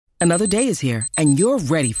Another day is here, and you're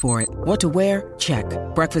ready for it. What to wear? Check.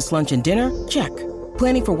 Breakfast, lunch, and dinner? Check.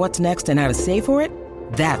 Planning for what's next and how to save for it?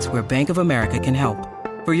 That's where Bank of America can help.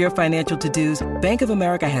 For your financial to-dos, Bank of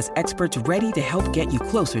America has experts ready to help get you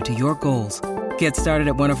closer to your goals. Get started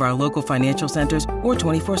at one of our local financial centers or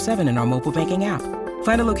 24/7 in our mobile banking app.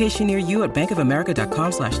 Find a location near you at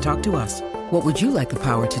bankofamerica.com/talktous. What would you like the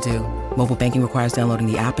power to do? Mobile banking requires downloading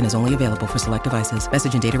the app and is only available for select devices.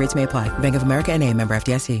 Message and data rates may apply. Bank of America N.A., member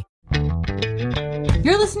FDIC.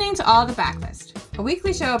 You're listening to All the Backlist, a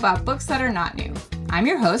weekly show about books that are not new. I'm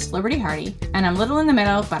your host, Liberty Hardy, and I'm little in the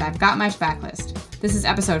middle, but I've got my backlist. This is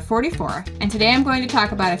episode 44, and today I'm going to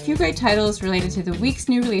talk about a few great titles related to the week's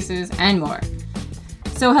new releases and more.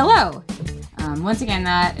 So hello! Once again,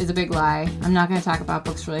 that is a big lie. I'm not going to talk about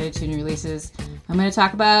books related to new releases. I'm going to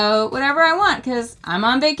talk about whatever I want because I'm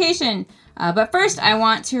on vacation. But first, I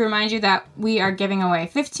want to remind you that we are giving away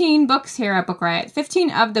 15 books here at Book Riot, 15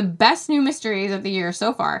 of the best new mysteries of the year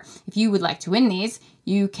so far. If you would like to win these,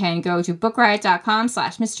 you can go to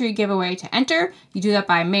bookriot.com/mystery giveaway to enter. You do that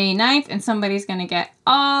by May 9th, and somebody's going to get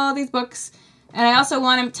all these books. And I also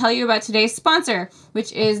want to tell you about today's sponsor,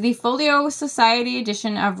 which is the Folio Society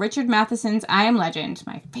edition of Richard Matheson's I Am Legend,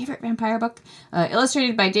 my favorite vampire book,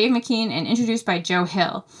 illustrated by Dave McKean and introduced by Joe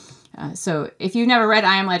Hill. So if you've never read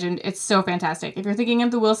I Am Legend, it's so fantastic. If you're thinking of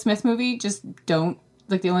the Will Smith movie, just don't.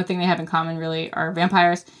 Like, the only thing they have in common, really, are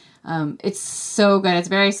vampires. It's so good. It's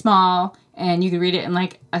very small, and you can read it in,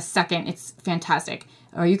 like, a second. It's fantastic.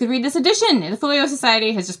 Or you could read this edition. The Folio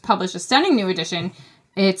Society has just published a stunning new edition.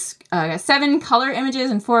 It's 7 color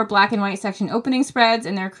images and 4 black and white section opening spreads,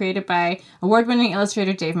 and they're created by award-winning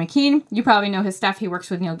illustrator Dave McKean. You probably know his stuff. He works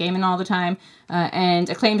with Neil Gaiman all the time. And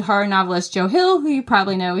acclaimed horror novelist Joe Hill, who you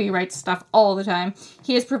probably know. He writes stuff all the time.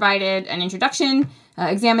 He has provided an introduction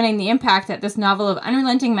examining the impact that this novel of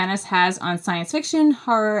unrelenting menace has on science fiction,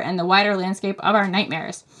 horror, and the wider landscape of our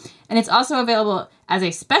nightmares. And it's also available as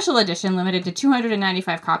a special edition limited to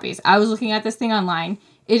 295 copies. I was looking at this thing online.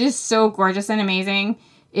 It is so gorgeous and amazing.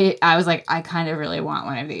 I was like, I kind of really want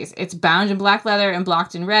one of these. It's bound in black leather and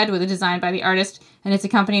blocked in red with a design by the artist, and it's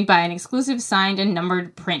accompanied by an exclusive signed and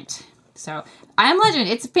numbered print. So, I Am Legend,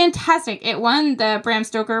 it's fantastic. It won the Bram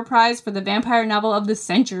Stoker Prize for the Vampire Novel of the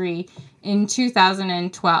Century in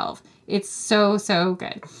 2012. It's so, so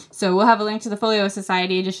good. So we'll have a link to the Folio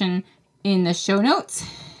Society edition in the show notes.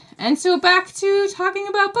 And so back to talking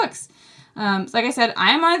about books. Like I said,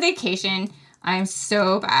 I am on vacation. I'm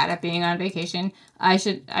so bad at being on vacation. I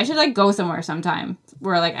should like go somewhere sometime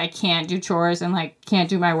where like I can't do chores and like can't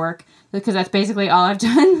do my work, because that's basically all I've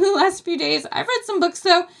done the last few days. I've read some books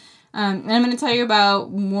though, and I'm going to tell you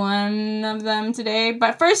about one of them today.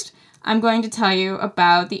 But first, I'm going to tell you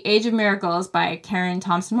about The Age of Miracles by Karen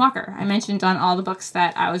Thompson Walker. I mentioned on All the Books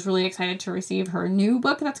that I was really excited to receive her new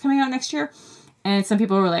book that's coming out next year. And some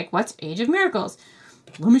people were like, what's Age of Miracles?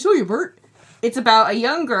 Let me show you, Bert. It's about a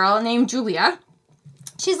young girl named Julia.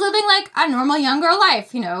 She's living like a normal young girl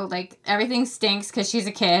life, you know, like everything stinks because she's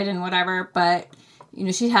a kid and whatever. But, you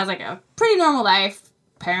know, she has like a pretty normal life,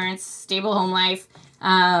 parents, stable home life.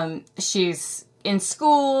 She's in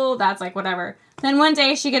school. That's like whatever. Then one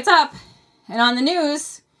day she gets up, and on the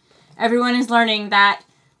news, everyone is learning that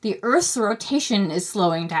the Earth's rotation is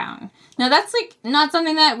slowing down. Now, that's, like, not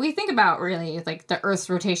something that we think about, really, like, the Earth's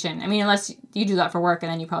rotation. I mean, unless you do that for work,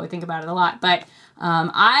 and then you probably think about it a lot. But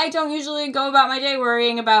I don't usually go about my day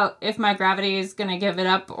worrying about if my gravity is going to give it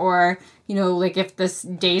up, or, you know, like, if the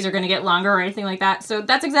days are going to get longer or anything like that. So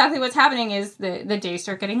that's exactly what's happening, is the days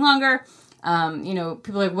start getting longer. You know,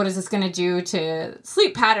 people are like, what is this going to do to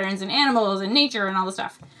sleep patterns and animals and nature and all this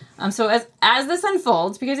stuff? So as this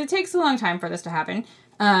unfolds, because it takes a long time for this to happen,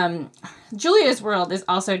 Julia's world is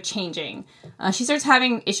also changing. She starts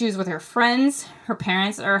having issues with her friends. Her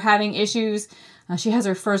parents are having issues. She has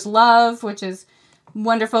her first love, which is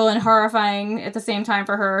wonderful and horrifying at the same time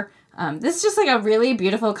for her. This is just like a really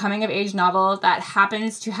beautiful coming-of-age novel that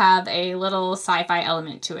happens to have a little sci-fi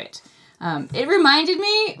element to it. It reminded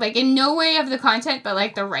me, like, in no way of the content, but,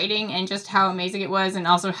 like, the writing and just how amazing it was, and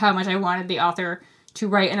also how much I wanted the author to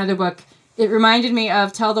write another book. It reminded me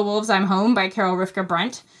of Tell the Wolves I'm Home by Carol Rifka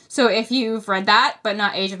Brunt. So if you've read that, but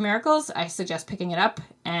not Age of Miracles, I suggest picking it up,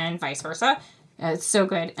 and vice versa. It's so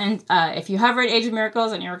good. And if you have read Age of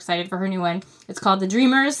Miracles and you're excited for her new one, it's called The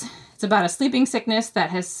Dreamers. It's about a sleeping sickness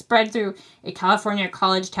that has spread through a California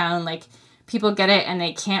college town. Like, people get it and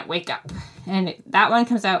they can't wake up. And that one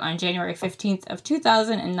comes out on January 15th of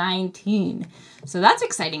 2019. So that's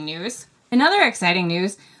exciting news. Another exciting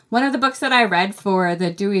news, one of the books that I read for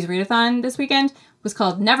the Dewey's Readathon this weekend was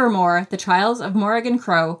called Nevermore, The Trials of Morrigan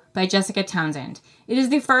Crow by Jessica Townsend. It is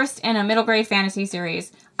the first in a middle grade fantasy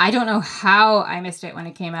series. I don't know how I missed it when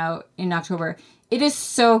it came out in October. It is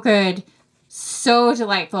so good, so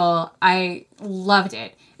delightful. I loved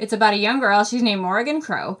it. It's about a young girl. She's named Morrigan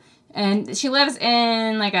Crow, and she lives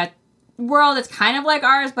in like a world that's kind of like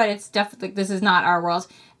ours, but it's definitely, this is not our world.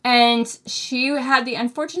 And she had the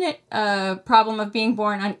unfortunate problem of being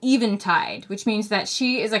born on eventide, which means that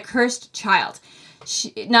she is a cursed child.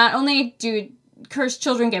 Not only do cursed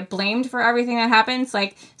children get blamed for everything that happens,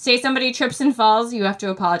 like say somebody trips and falls, you have to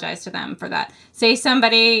apologize to them for that. Say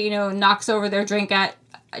somebody, knocks over their drink at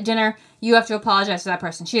dinner, you have to apologize to that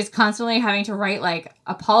person. She is constantly having to write like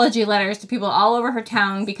apology letters to people all over her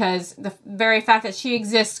town because the very fact that she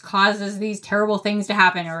exists causes these terrible things to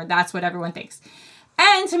happen, or that's what everyone thinks.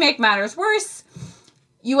 And to make matters worse,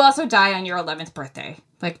 you also die on your 11th birthday.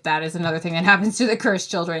 Like, that is another thing that happens to the cursed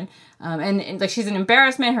children. And like, she's an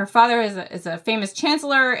embarrassment. Her father is a famous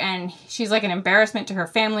chancellor, and she's like an embarrassment to her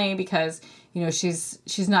family because,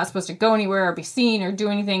 she's not supposed to go anywhere or be seen or do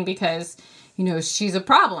anything because, she's a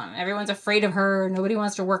problem. Everyone's afraid of her. Nobody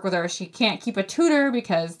wants to work with her. She can't keep a tutor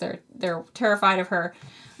because they're terrified of her.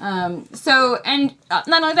 And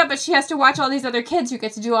not only that, but she has to watch all these other kids who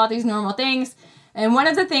get to do all these normal things. And one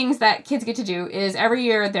of the things that kids get to do is every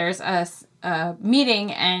year there's a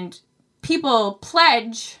meeting and people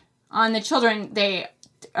pledge on the children.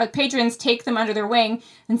 Patrons take them under their wing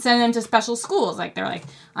and send them to special schools. Like, they're like,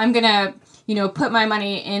 I'm going to, put my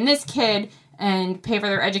money in this kid and pay for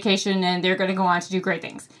their education, and they're going to go on to do great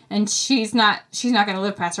things. And she's not going to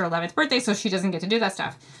live past her 11th birthday, so she doesn't get to do that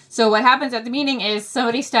stuff. So what happens at the meeting is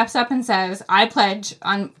somebody steps up and says, I pledge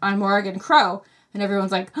on Morrigan Crow. And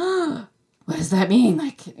everyone's like, oh, what does that mean?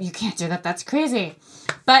 Like, you can't do that. That's crazy.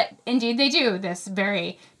 But indeed they do. This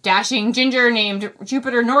very dashing ginger named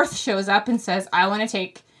Jupiter North shows up and says, I want to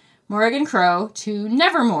take Morrigan Crow to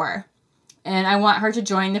Nevermore. And I want her to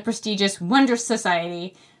join the prestigious Wondrous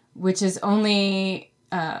Society, which is only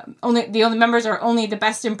the members are only the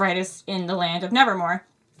best and brightest in the land of Nevermore.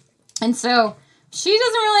 And so she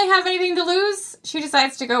doesn't really have anything to lose. She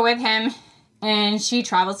decides to go with him, and she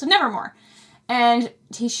travels to Nevermore. And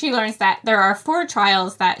she learns that there are 4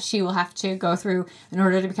 trials that she will have to go through in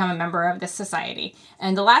order to become a member of this society.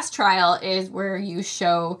 And the last trial is where you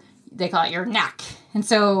show, they call it your knack. And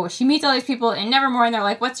so she meets all these people in Nevermore, and they're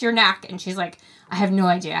like, what's your knack? And she's like, I have no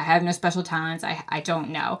idea. I have no special talents. I don't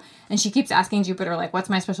know. And she keeps asking Jupiter, like, what's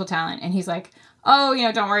my special talent? And he's like, oh,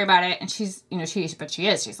 don't worry about it. And she's,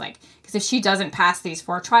 she's like, because if she doesn't pass these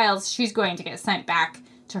 4 trials, she's going to get sent back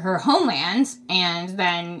to her homeland, and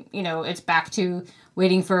then, it's back to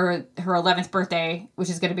waiting for her 11th birthday, which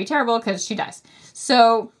is going to be terrible because she dies.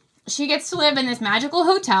 So she gets to live in this magical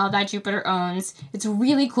hotel that Jupiter owns. It's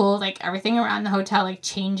really cool. Like, everything around the hotel, like,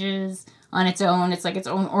 changes on its own. It's like its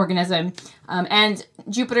own organism. And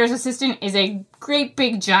Jupiter's assistant is a great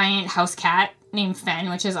big giant house cat named Fen,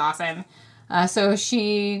 which is awesome. So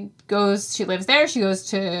she lives there. She goes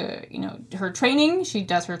to, her training. She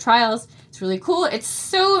does her trials. It's really cool. It's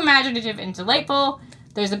so imaginative and delightful.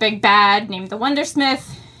 There's a big bad named the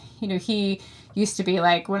Wondersmith. He used to be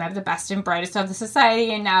like one of the best and brightest of the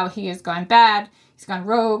society, and now he has gone bad. He's gone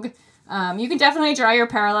rogue. You can definitely draw your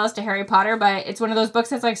parallels to Harry Potter, but it's one of those books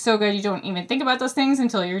that's like so good you don't even think about those things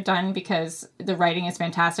until you're done because the writing is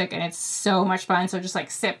fantastic and it's so much fun. So just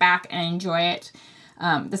like sit back and enjoy it.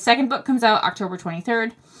 The second book comes out October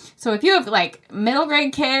 23rd. So if you have like middle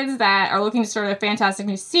grade kids that are looking to start a fantastic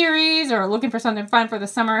new series or looking for something fun for the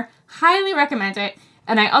summer, highly recommend it.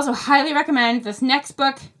 And I also highly recommend this next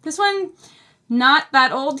book. This one, not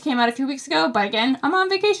that old, came out a few weeks ago, but again, I'm on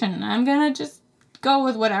vacation. I'm going to just go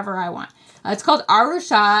with whatever I want. It's called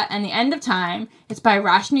Arusha and the End of Time. It's by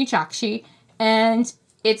Rashni Chakshi, and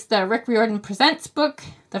it's the Rick Riordan Presents book,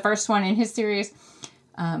 the first one in his series.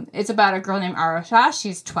 It's about a girl named Arusha.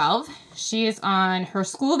 She's 12. She is on her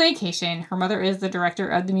school vacation. Her mother is the director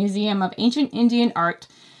of the Museum of Ancient Indian Art,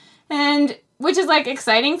 and which is like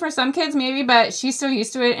exciting for some kids maybe, but she's so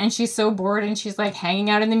used to it and she's so bored, and she's like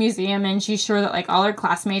hanging out in the museum, and she's sure that like all her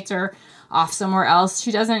classmates are off somewhere else.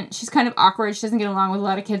 She's kind of awkward. She doesn't get along with a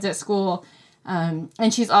lot of kids at school.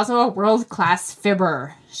 And she's also a world-class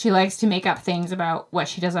fibber. She likes to make up things about what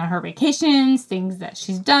she does on her vacations, things that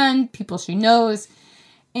she's done, people she knows.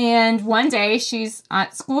 And one day she's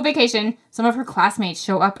on school vacation. Some of her classmates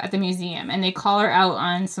show up at the museum and they call her out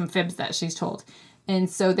on some fibs that she's told. And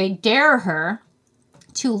so they dare her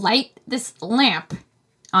to light this lamp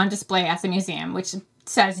on display at the museum, which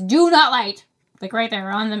says, do not light. Like right there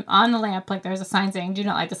on the lamp, like there's a sign saying, do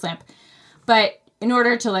not light this lamp. But in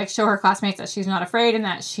order to like show her classmates that she's not afraid and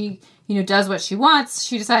that she, does what she wants,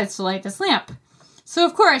 she decides to light this lamp. So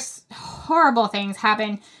of course, horrible things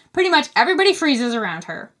happen. pretty much everybody freezes around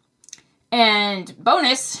her. And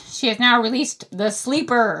bonus, she has now released the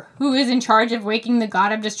Sleeper, who is in charge of waking the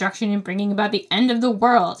god of destruction and bringing about the end of the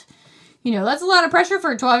world. You know, that's a lot of pressure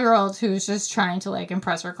for a 12-year-old who's just trying to, like,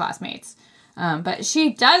 impress her classmates. But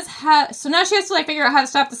she does have... So now she has to, like, figure out how to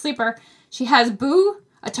stop the Sleeper. She has Boo,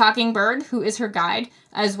 a talking bird, who is her guide,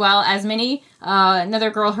 as well as Minnie, another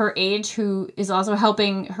girl her age, who is also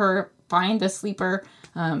helping her find the Sleeper.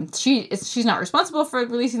 She's not responsible for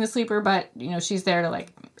releasing the Sleeper, but, you know, she's there to,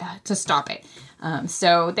 like, to stop it.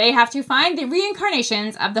 So they have to find the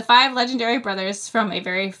reincarnations of the 5 legendary brothers from a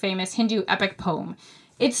very famous Hindu epic poem.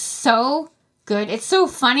 It's so good. It's so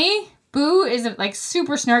funny. Boo is, like,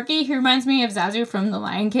 super snarky. He reminds me of Zazu from The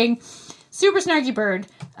Lion King. Super snarky bird.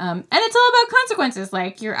 And it's all about consequences.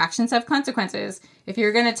 Like, your actions have consequences. If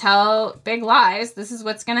you're going to tell big lies, this is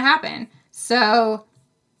what's going to happen. So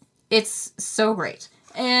it's so great.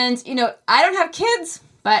 And, you know, I don't have kids,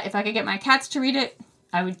 but if I could get my cats to read it,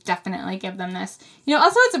 I would definitely give them this. You know,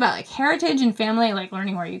 also it's about, like, heritage and family, like,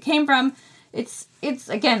 learning where you came from. It's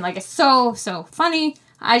again, like, it's so funny.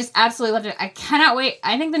 I just absolutely loved it. I cannot wait.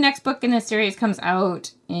 I think the next book in this series comes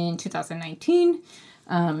out in 2019.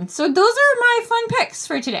 So those are my fun picks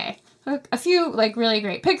for today. A few, like, really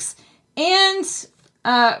great picks. And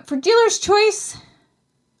for Dealer's Choice,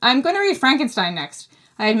 I'm going to read Frankenstein next.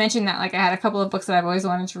 I had mentioned that, like, I had a couple of books that I've always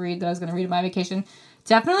wanted to read that I was going to read on my vacation.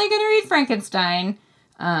 Definitely going to read Frankenstein.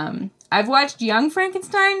 I've watched Young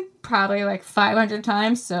Frankenstein probably, like, 500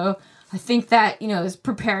 times, so I think that, you know, has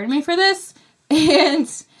prepared me for this. And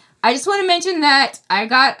I just want to mention that I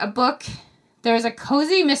got a book. There's a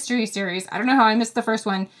cozy mystery series. I don't know how I missed the first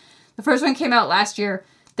one. The first one came out last year.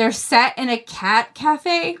 They're set in a cat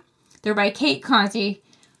cafe. They're by Kate Conti.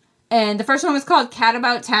 And the first one was called Cat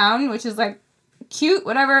About Town, which is, like, cute,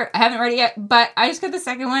 whatever. I haven't read it yet, but I just got the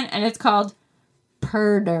second one, and it's called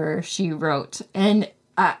Purder, She Wrote. And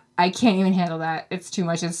I can't even handle that. It's too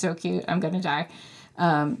much. It's so cute. I'm going to die.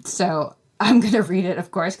 So I'm going to read it,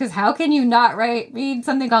 of course, because how can you not read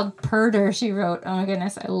something called Purder, She Wrote? Oh my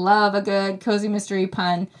goodness. I love a good cozy mystery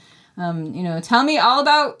pun. You know, tell me all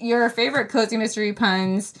about your favorite cozy mystery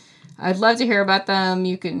puns. I'd love to hear about them.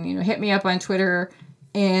 You can, you know, hit me up on Twitter.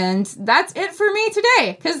 And that's it for me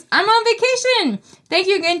today, because I'm on vacation. Thank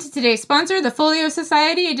you again to today's sponsor, the Folio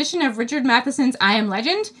Society edition of Richard Matheson's I Am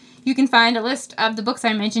Legend. You can find a list of the books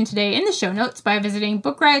I mentioned today in the show notes by visiting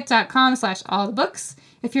bookriot.com/allthebooks.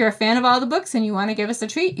 If you're a fan of all the books and you want to give us a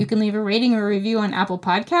treat, you can leave a rating or a review on Apple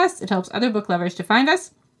Podcasts. It helps other book lovers to find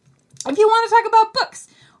us. If you want to talk about books,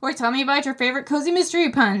 or tell me about your favorite cozy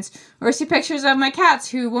mystery puns, or see pictures of my cats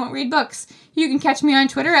who won't read books, you can catch me on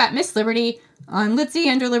Twitter at Miss Liberty, on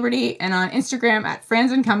Litzy_Liberty, and on Instagram at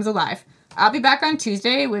Franzen Comes Alive. I'll be back on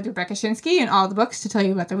Tuesday with Rebecca Shinsky and all the books to tell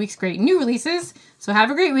you about the week's great new releases. So have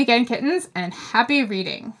a great weekend, kittens, and happy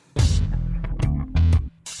reading.